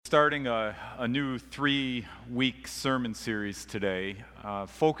starting a new 3-week sermon series today,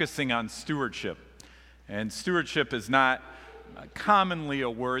 focusing on stewardship. And stewardship is not commonly a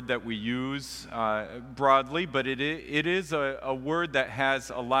word that we use broadly, but it is a word that has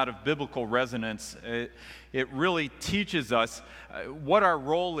a lot of biblical resonance. It really teaches us what our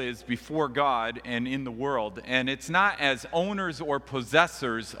role is before God and in the world. And it's not as owners or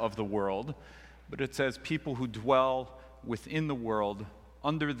possessors of the world, but it's as people who dwell within the world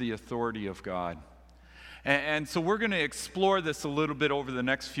under the authority of God. And so we're going to explore this a little bit over the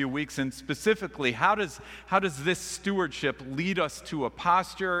next few weeks, and specifically, how does this stewardship lead us to a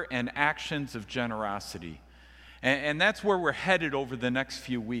posture and actions of generosity? And that's where we're headed over the next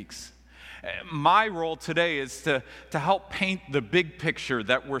few weeks. My role today is to help paint the big picture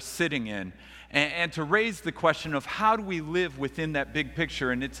that we're sitting in, and to raise the question of how do we live within that big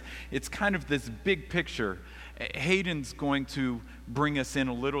picture. And it's kind of this big picture. Hayden's going to bring us in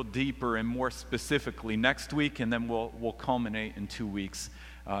a little deeper and more specifically next week, and then we'll culminate in 2 weeks.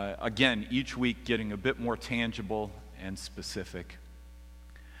 Again, each week getting a bit more tangible and specific.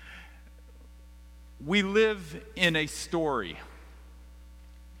 We live in a story.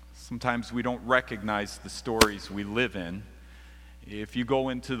 Sometimes we don't recognize the stories we live in. If you go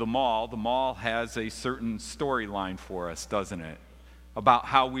into the mall has a certain storyline for us, doesn't it? About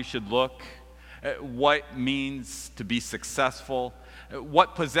how we should look, what it means to be successful,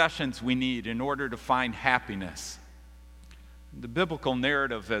 what possessions we need in order to find happiness. The biblical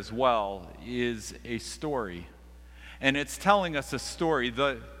narrative as well is a story, and it's telling us a story,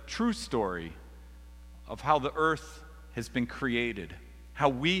 the true story of how the earth has been created, how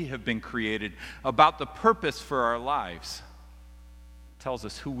we have been created, about the purpose for our lives. It tells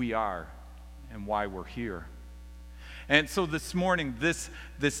us who we are and why we're here. And so this morning, this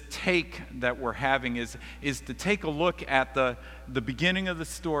take that we're having is to take a look at the beginning of the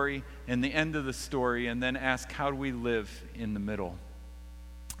story and the end of the story, and then ask, how do we live in the middle?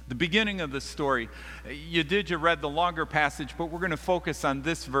 The beginning of the story, you read the longer passage, but we're going to focus on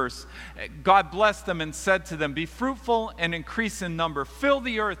this verse. God blessed them and said to them, "Be fruitful and increase in number, fill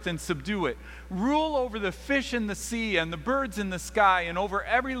the earth and subdue it, rule over the fish in the sea and the birds in the sky, and over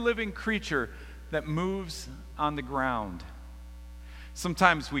every living creature that moves on the ground."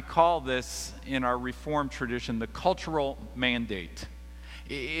 Sometimes we call this, in our Reformed tradition, the cultural mandate.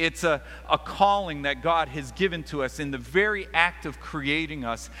 It's a calling that God has given to us in the very act of creating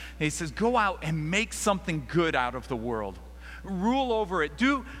us. And He says, go out and make something good out of the world. Rule over it.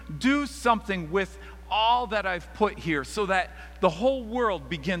 Do something with all that I've put here so that the whole world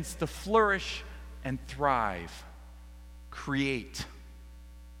begins to flourish and thrive. Create.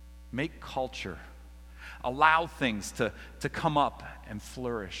 Make culture. Allow things to come up and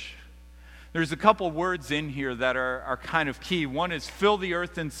flourish. There's a couple words in here that are kind of key. One is fill the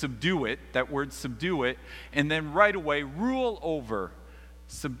earth and subdue it, that word subdue it, and then right away rule over.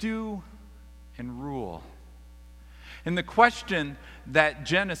 Subdue and rule. And the question that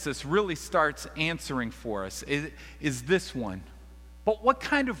Genesis really starts answering for us is this one. But what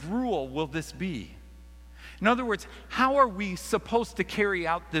kind of rule will this be? In other words, how are we supposed to carry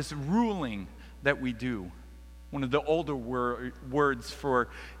out this ruling that we do? One of the older words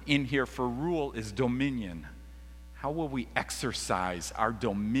in here for rule is dominion. How will we exercise our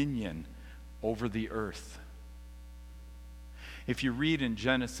dominion over the earth? If you read in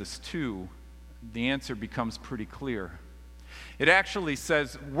Genesis 2, the answer becomes pretty clear. It actually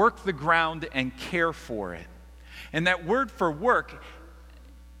says, work the ground and care for it. And that word for work,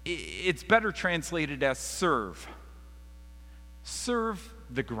 it's better translated as serve. Serve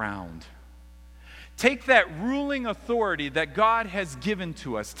the ground. Take that ruling authority that God has given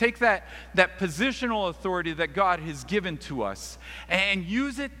to us. Take that positional authority that God has given to us and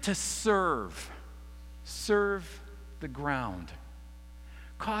use it to serve. Serve the ground.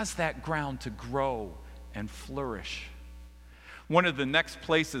 Cause that ground to grow and flourish. One of the next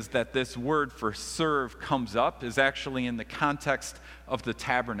places that this word for serve comes up is actually in the context of the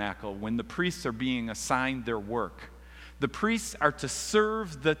tabernacle, when the priests are being assigned their work. The priests are to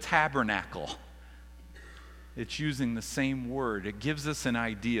serve the tabernacle. It's using the same word. It gives us an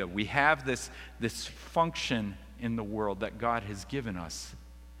idea. We have this function in the world that God has given us,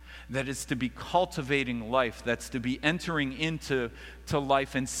 that is to be cultivating life, that's to be entering into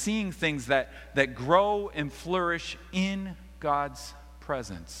life and seeing things that grow and flourish in God's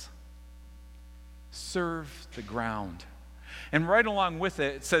presence. Serve the ground. And right along with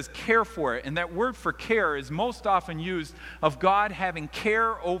it, it says care for it. And that word for care is most often used of God having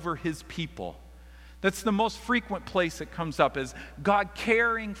care over His people. That's the most frequent place it comes up, is God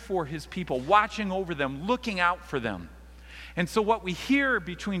caring for His people, watching over them, looking out for them. And so what we hear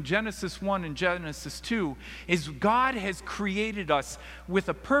between Genesis 1 and Genesis 2 is God has created us with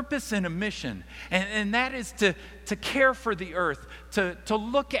a purpose and a mission. And that is to care for the earth, to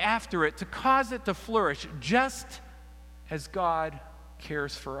look after it, to cause it to flourish, just as God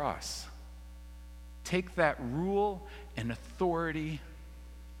cares for us. Take that rule and authority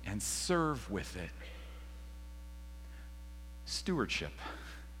and serve with it. Stewardship.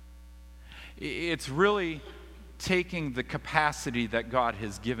 It's really taking the capacity that God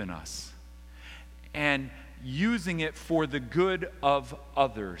has given us and using it for the good of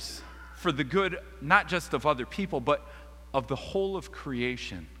others, for the good not just of other people, but of the whole of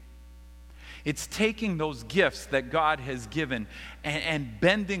creation. It's taking those gifts that God has given and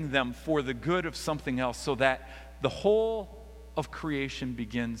bending them for the good of something else so that the whole of creation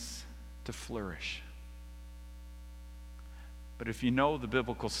begins to flourish. But if you know the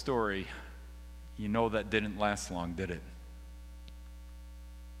biblical story, you know that didn't last long, did it?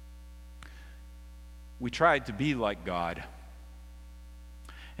 We tried to be like God.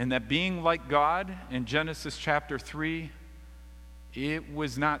 And that being like God in Genesis chapter 3, it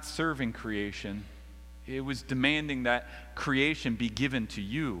was not serving creation. It was demanding that creation be given to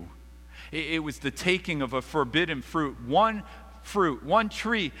you. It was the taking of a forbidden fruit, one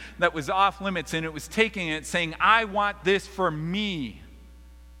tree that was off limits, and it was taking it saying, I want this for me.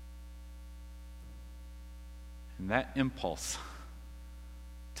 And that impulse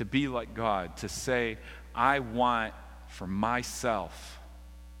to be like God, to say, I want for myself,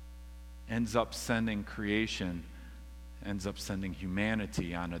 ends up sending creation, ends up sending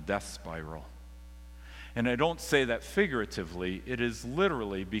humanity on a death spiral. And I don't say that figuratively, it is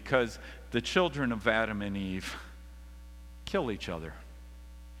literally because the children of Adam and Eve kill each other.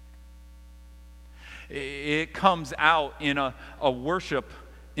 It comes out in a worship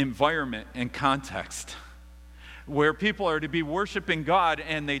environment and context where people are to be worshiping God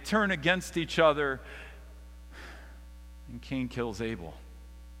and they turn against each other, and Cain kills Abel.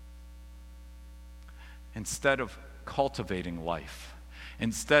 Instead of cultivating life,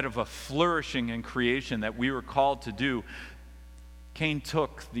 instead of a flourishing in creation that we were called to do, Cain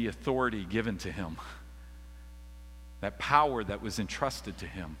took the authority given to him, that power that was entrusted to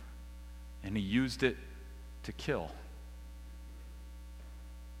him, and he used it to kill.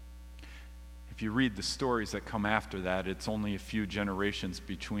 If you read the stories that come after that, it's only a few generations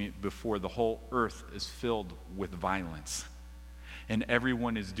before the whole earth is filled with violence, and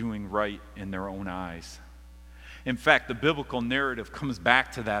everyone is doing right in their own eyes. In fact, the biblical narrative comes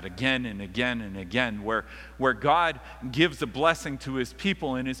back to that again and again and again, where God gives a blessing to his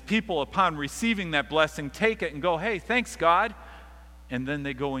people, and his people, upon receiving that blessing, take it and go, hey, thanks, God. And then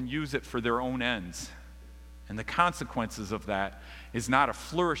they go and use it for their own ends. And the consequences of that is not a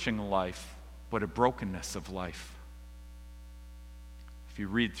flourishing life, but a brokenness of life. If you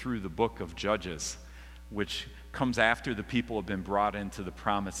read through the book of Judges, which comes after the people have been brought into the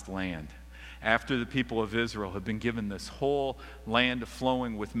promised land, after the people of Israel have been given this whole land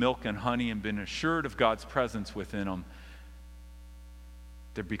flowing with milk and honey and been assured of God's presence within them,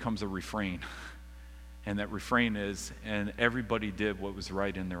 there becomes a refrain. And that refrain is, and everybody did what was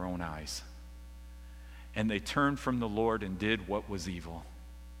right in their own eyes. And they turned from the Lord and did what was evil.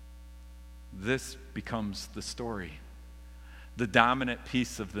 This becomes the story. The dominant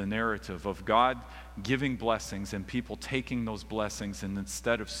piece of the narrative of God giving blessings and people taking those blessings, and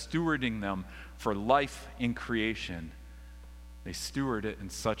instead of stewarding them for life in creation, they steward it in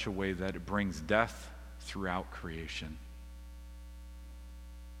such a way that it brings death throughout creation.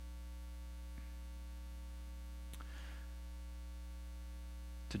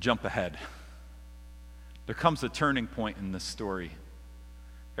 To jump ahead, there comes a turning point in this story.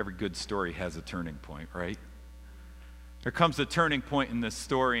 Every good story has a turning point, right? There comes a turning point in this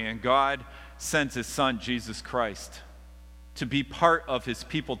story, and God sends his son, Jesus Christ, to be part of his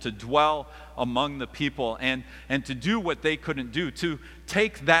people, to dwell among the people, and to do what they couldn't do, to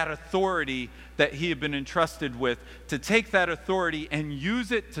take that authority that he had been entrusted with, to take that authority and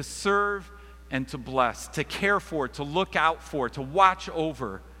use it to serve and to bless, to care for, to look out for, to watch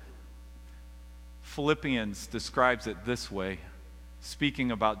over. Philippians describes it this way,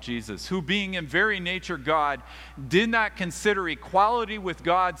 speaking about Jesus, who being in very nature God, did not consider equality with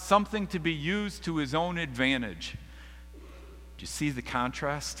God something to be used to his own advantage. Do you see the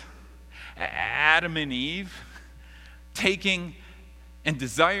contrast? Adam and Eve taking and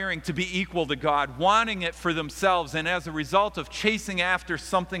desiring to be equal to God, wanting it for themselves, and as a result of chasing after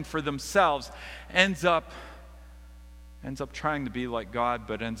something for themselves, ends up trying to be like God,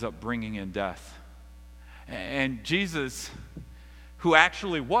 but ends up bringing in death. And Jesus, who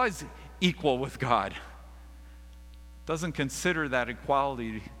actually was equal with God, doesn't consider that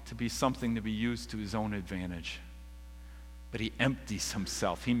equality to be something to be used to his own advantage. But he empties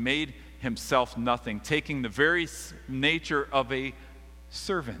himself. He made himself nothing, taking the very nature of a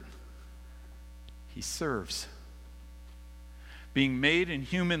servant. He serves. Being made in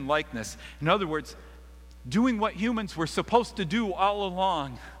human likeness. In other words, doing what humans were supposed to do all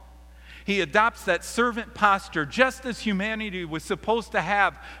along. He adopts that servant posture just as humanity was supposed to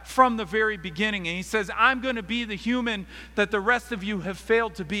have from the very beginning. And he says, I'm going to be the human that the rest of you have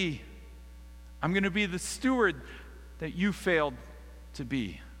failed to be. I'm going to be the steward that you failed to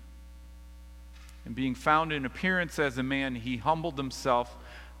be. And being found in appearance as a man, he humbled himself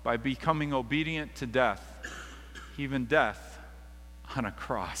by becoming obedient to death, even death on a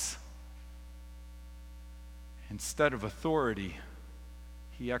cross. Instead of authority,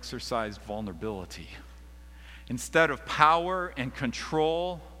 he exercised vulnerability. Instead of power and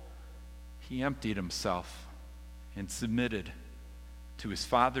control, he emptied himself and submitted to his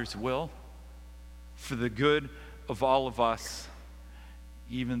Father's will for the good of all of us,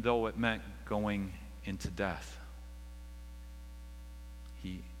 even though it meant going into death.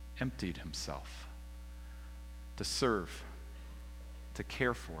 He emptied himself to serve, to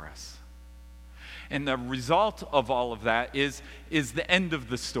care for us. And the result of all of that is the end of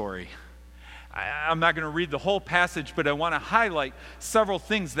the story. I'm not going to read the whole passage, but I want to highlight several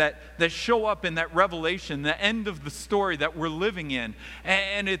things that show up in that revelation, the end of the story that we're living in.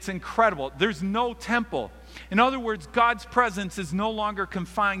 And it's incredible. There's no temple. In other words, God's presence is no longer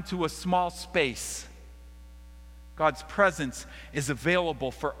confined to a small space. God's presence is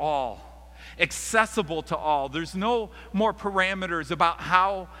available for all, accessible to all. There's no more parameters about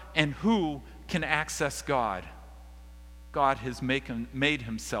how and who can access God. God has made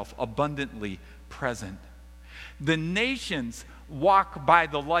himself abundantly present. The nations walk by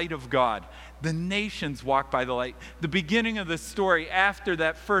the light of God. The nations walk by the light. The beginning of the story, after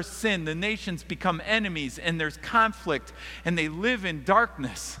that first sin, the nations become enemies and there's conflict and they live in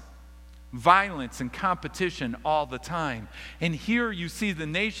darkness, violence and competition all the time. And here you see the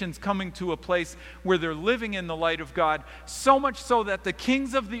nations coming to a place where they're living in the light of God, so much so that the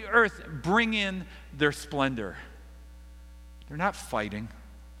kings of the earth bring in their splendor. They're not fighting.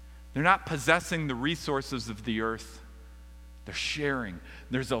 They're not possessing the resources of the earth. They're sharing.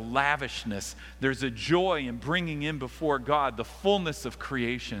 There's a lavishness. There's a joy in bringing in before God the fullness of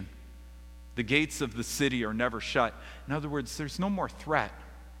creation. The gates of the city are never shut. In other words, there's no more threat.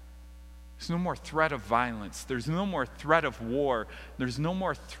 There's no more threat of violence. There's no more threat of war. There's no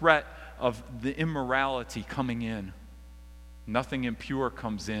more threat of the immorality coming in. Nothing impure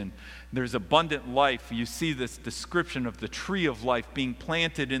comes in. There's abundant life. You see this description of the tree of life being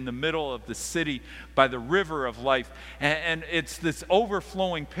planted in the middle of the city by the river of life. And it's this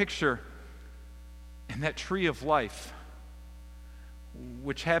overflowing picture. And that tree of life,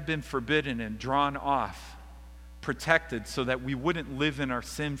 which had been forbidden and drawn off, protected so that we wouldn't live in our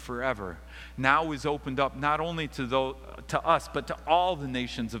sin forever, now is opened up not only to us, but to all the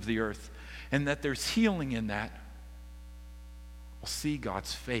nations of the earth. And that there's healing in that. We'll see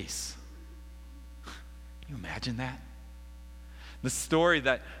God's face. Can you imagine that? The story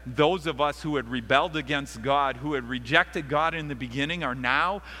that those of us who had rebelled against God, who had rejected God in the beginning, are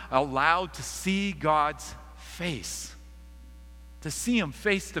now allowed to see God's face. To see him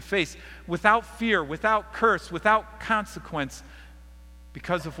face to face, without fear, without curse, without consequence,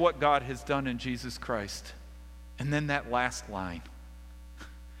 because of what God has done in Jesus Christ. And then that last line,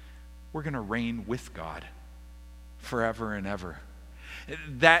 we're going to reign with God forever and ever.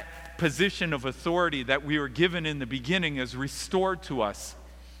 That position of authority that we were given in the beginning is restored to us.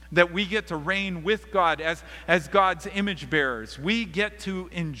 That we get to reign with God as God's image bearers. We get to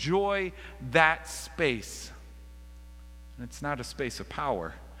enjoy that space. And it's not a space of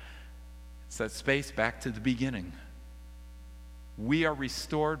power. It's that space back to the beginning. We are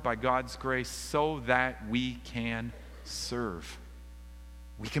restored by God's grace so that we can serve.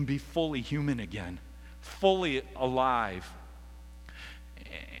 We can be fully human again, fully alive.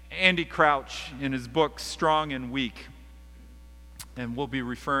 Andy Crouch, in his book, Strong and Weak, and we'll be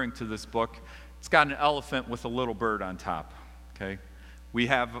referring to this book, it's got an elephant with a little bird on top, okay? We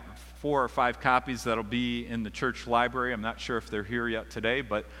have 4 or 5 copies that'll be in the church library. I'm not sure if they're here yet today,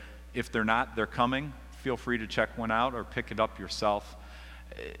 but if they're not, they're coming. Feel free to check one out or pick it up yourself.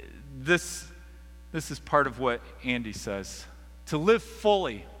 This is part of what Andy says. To live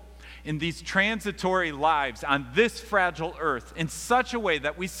fully in these transitory lives on this fragile earth in such a way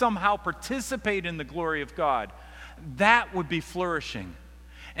that we somehow participate in the glory of God, that would be flourishing.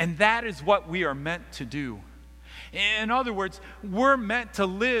 And that is what we are meant to do. In other words, we're meant to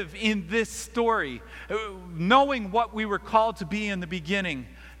live in this story, knowing what we were called to be in the beginning,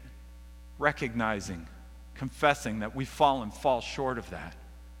 recognizing, confessing that we've fall short of that.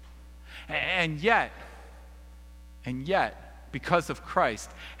 And yet, because of Christ,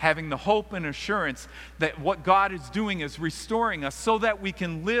 having the hope and assurance that what God is doing is restoring us so that we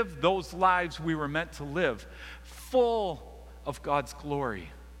can live those lives we were meant to live, full of God's glory,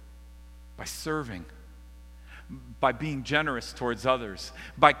 by serving, by being generous towards others,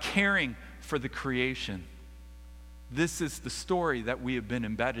 by caring for the creation. This is the story that we have been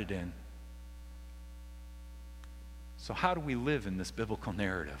embedded in. So how do we live in this biblical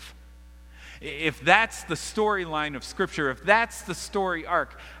narrative? If that's the storyline of Scripture, if that's the story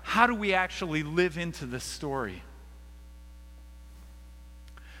arc, how do we actually live into this story?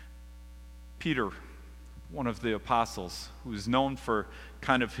 Peter, one of the apostles, who is known for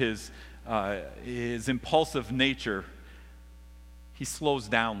kind of his impulsive nature, he slows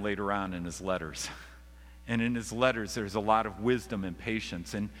down later on in his letters. And in his letters, there's a lot of wisdom and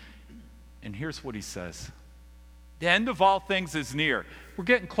patience. And here's what he says. The end of all things is near. We're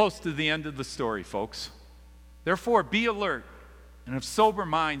getting close to the end of the story, folks. Therefore, be alert and of sober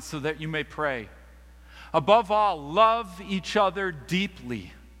mind so that you may pray. Above all, love each other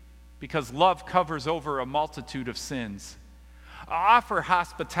deeply, because love covers over a multitude of sins. Offer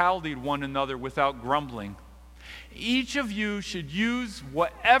hospitality to one another without grumbling. Each of you should use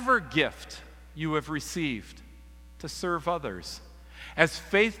whatever gift you have received to serve others, as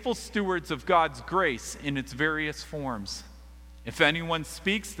faithful stewards of God's grace in its various forms. If anyone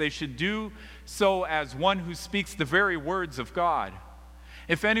speaks, they should do so as one who speaks the very words of God.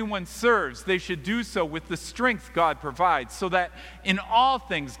 If anyone serves, they should do so with the strength God provides, so that in all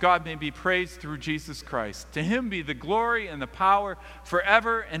things God may be praised through Jesus Christ. To him be the glory and the power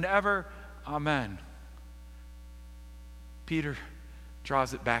forever and ever. Amen. Peter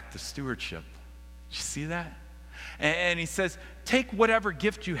draws it back to stewardship. Did you see that? And he says, take whatever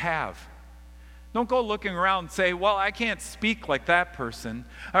gift you have. Don't go looking around and say, well, I can't speak like that person,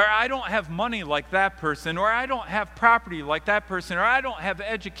 or I don't have money like that person, or I don't have property like that person, or I don't have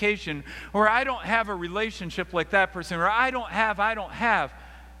education, or I don't have a relationship like that person, or I don't have.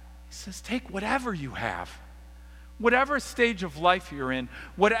 He says, take whatever you have, whatever stage of life you're in,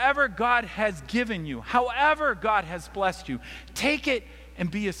 whatever God has given you, however God has blessed you, take it and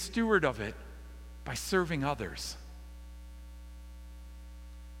be a steward of it by serving others.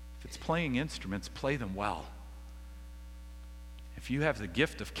 If it's playing instruments, play them well. If you have the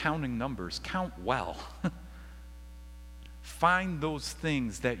gift of counting numbers, count well. Find those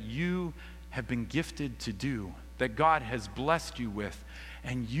things that you have been gifted to do, that God has blessed you with,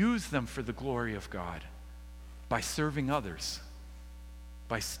 and use them for the glory of God by serving others,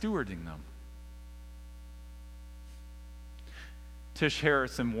 by stewarding them. Tish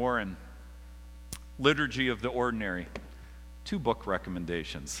Harrison Warren, Liturgy of the Ordinary. 2 book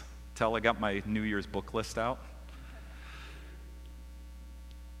recommendations. Tell I got my New Year's book list out.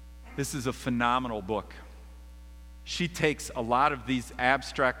 This is a phenomenal book. She takes a lot of these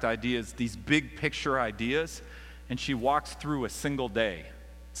abstract ideas, these big picture ideas, and she walks through a single day.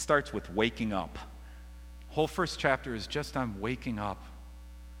 It starts with waking up. The whole first chapter is just on waking up,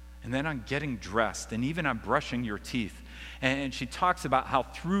 and then on getting dressed, and even on brushing your teeth. And she talks about how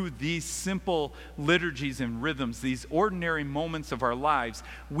through these simple liturgies and rhythms, these ordinary moments of our lives,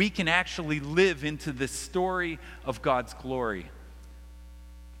 we can actually live into this story of God's glory.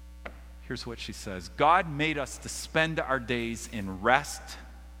 Here's what she says. God made us to spend our days in rest,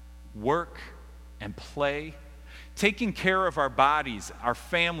 work, and play, taking care of our bodies, our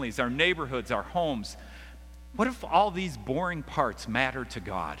families, our neighborhoods, our homes. What if all these boring parts matter to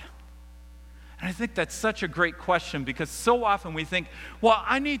God? And I think that's such a great question, because so often we think, well,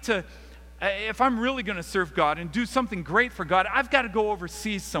 I need to, if I'm really going to serve God and do something great for God, I've got to go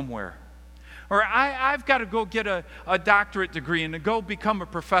overseas somewhere. Or I've got to go get a doctorate degree and to go become a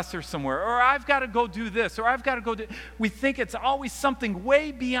professor somewhere. Or I've got to go do this. Or I've got to go do... We think it's always something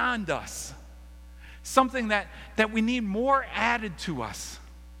way beyond us. Something that we need more added to us.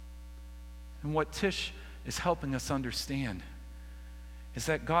 And what Tish is helping us understand is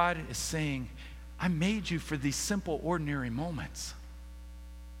that God is saying, I made you for these simple, ordinary moments.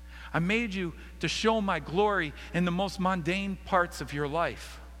 I made you to show my glory in the most mundane parts of your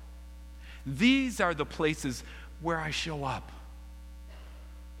life. These are the places where I show up.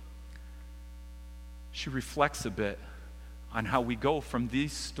 She reflects a bit on how we go from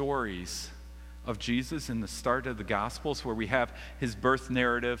these stories of Jesus in the start of the Gospels, where we have his birth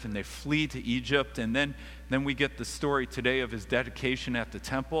narrative and they flee to Egypt, and then we get the story today of his dedication at the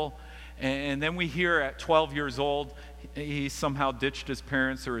temple. And then we hear at 12 years old, he somehow ditched his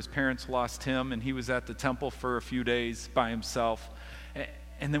parents, or his parents lost him, and he was at the temple for a few days by himself.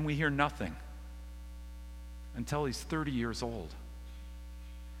 And then we hear nothing until he's 30 years old.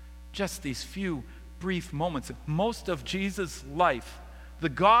 Just these few brief moments. Most of Jesus' life, the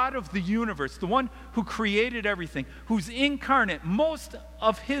God of the universe, the one who created everything, who's incarnate, most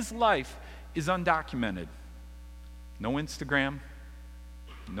of his life is undocumented. No Instagram,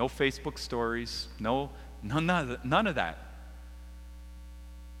 no Facebook stories, none of that.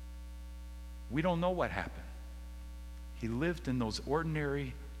 We don't know what happened. He lived in those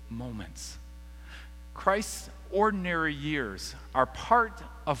ordinary moments. Christ's ordinary years are part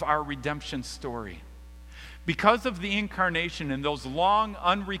of our redemption story. Because of the incarnation and those long,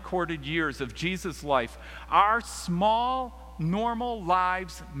 unrecorded years of Jesus' life, our small, normal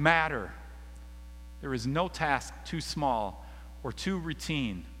lives matter. There is no task too small or too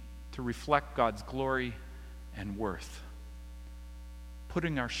routine to reflect God's glory and worth.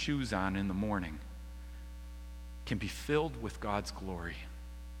 Putting our shoes on in the morning can be filled with God's glory,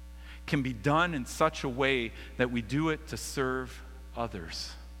 can be done in such a way that we do it to serve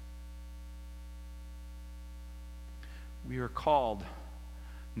others. We are called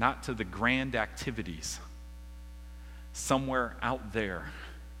not to the grand activities somewhere out there,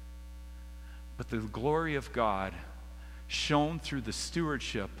 but the glory of God shown through the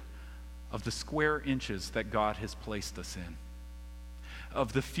stewardship of the square inches that God has placed us in,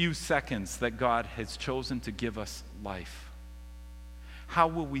 of the few seconds that God has chosen to give us life. How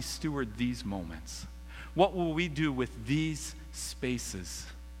will we steward these moments? What will we do with these spaces?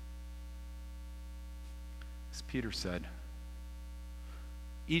 As Peter said,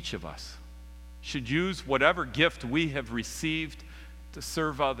 each of us should use whatever gift we have received to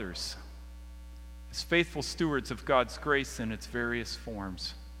serve others as faithful stewards of God's grace in its various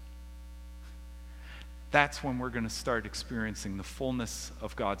forms. That's when we're going to start experiencing the fullness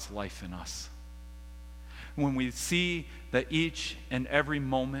of God's life in us. When we see that each and every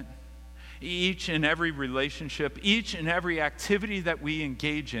moment, each and every relationship, each and every activity that we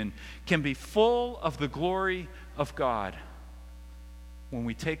engage in can be full of the glory of God. When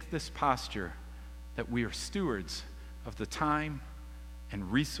we take this posture that we are stewards of the time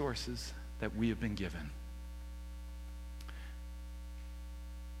and resources that we have been given.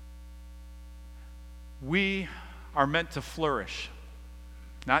 We are meant to flourish,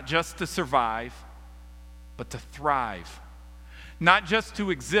 not just to survive, but to thrive. Not just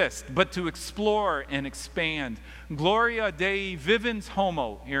to exist, but to explore and expand. Gloria Dei vivens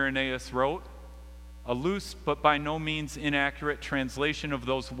homo, Irenaeus wrote. A loose but by no means inaccurate translation of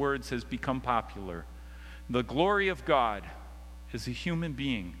those words has become popular. The glory of God is a human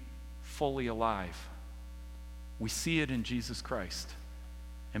being fully alive. We see it in Jesus Christ.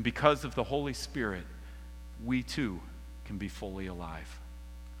 And because of the Holy Spirit, we too can be fully alive.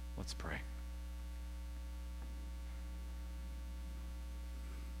 Let's pray.